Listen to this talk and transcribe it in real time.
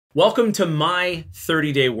Welcome to My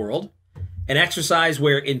 30-Day World, an exercise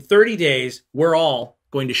where in 30 days, we're all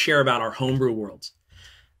going to share about our homebrew worlds.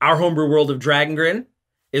 Our homebrew world of Dragongrin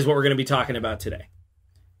is what we're going to be talking about today.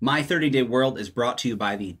 My 30-Day World is brought to you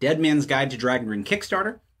by the Dead Man's Guide to Dragongrin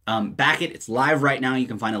Kickstarter. Back it. It's live right now. You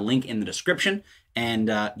can find a link in the description,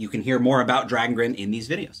 and you can hear more about Dragongrin in these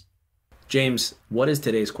videos. James, what is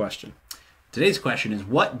today's question? Today's question is,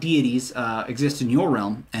 what deities exist in your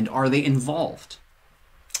realm, and are they involved?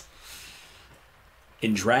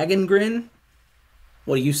 In Dragongrin,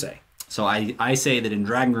 what do you say? So I say that in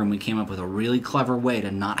Dragongrin we came up with a really clever way to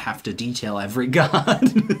not have to detail every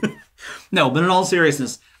god. No, but in all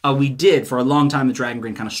seriousness, we did for a long time the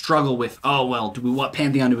Dragongrin kind of struggle with, oh, well, what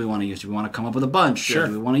pantheon do we want to use? Do we want to come up with a bunch? Sure.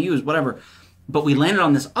 Do we want to use whatever? But we landed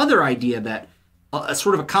on this other idea that a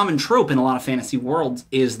sort of a common trope in a lot of fantasy worlds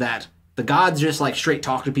is that the gods just like straight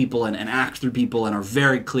talk to people and act through people and are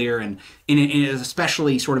very clear, and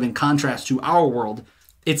especially sort of in contrast to our world,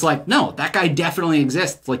 it's like, no, that guy definitely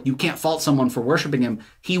exists. Like, you can't fault someone for worshiping him.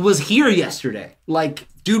 He was here yesterday. Like,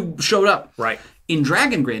 dude showed up. Right. In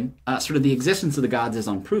Dragongrin, sort of the existence of the gods is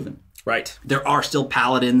unproven. Right. There are still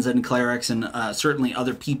paladins and clerics and certainly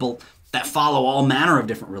other people that follow all manner of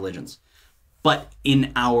different religions. But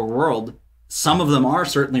in our world, some of them are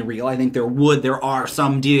certainly real. I think there are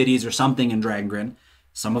some deities or something in Dragongrin.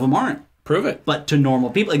 Some of them aren't. Prove it. But to normal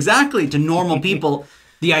people, exactly, to normal people,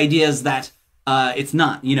 the idea is that it's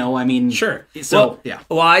not, you know, I mean... Sure. So, well, yeah.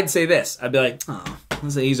 Well, I'd say this. I'd be like, oh,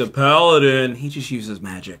 let's say he's a paladin. He just uses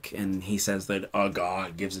magic, and he says that a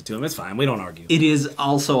god gives it to him. It's fine. We don't argue. It is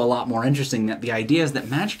also a lot more interesting that the idea is that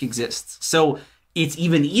magic exists. So it's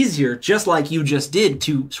even easier, just like you just did,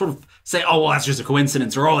 to sort of say, oh, well, that's just a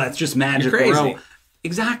coincidence, or oh, that's just magic. You're crazy. Or, oh,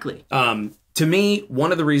 exactly. To me,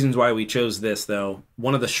 one of the reasons why we chose this, though,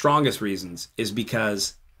 one of the strongest reasons, is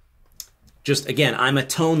because, just again, I'm a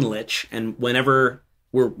tone lich, and whenever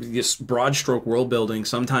we're just broad stroke world building,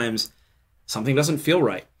 sometimes something doesn't feel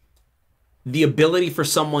right. The ability for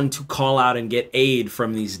someone to call out and get aid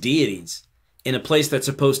from these deities in a place that's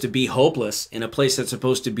supposed to be hopeless, in a place that's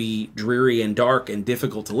supposed to be dreary and dark and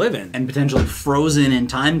difficult to live in. And potentially frozen in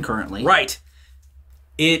time currently. Right.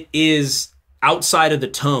 It is outside of the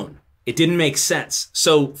tone. It didn't make sense.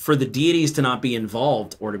 So for the deities to not be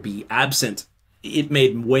involved or to be absent, it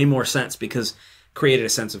made way more sense because it created a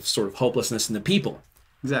sense of sort of hopelessness in the people.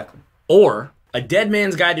 Exactly. Or A Dead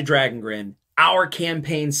Man's Guide to Dragongrin, our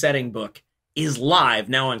campaign setting book, is live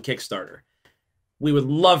now on Kickstarter. We would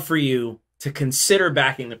love for you to consider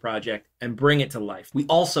backing the project and bring it to life. We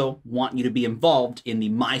also want you to be involved in the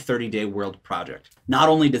My 30-Day World project. Not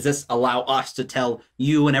only does this allow us to tell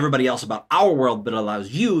you and everybody else about our world, but it allows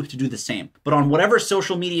you to do the same. But on whatever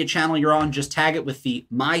social media channel you're on, just tag it with the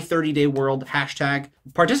My 30-Day World hashtag.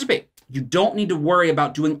 Participate. You don't need to worry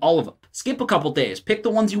about doing all of them. Skip a couple days. Pick the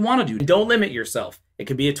ones you want to do. Don't limit yourself. It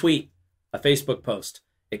could be a tweet, a Facebook post.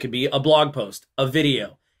 It could be a blog post, a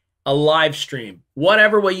video, a live stream.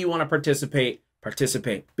 Whatever way you want to participate,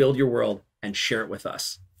 participate. Build your world and share it with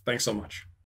us. Thanks so much.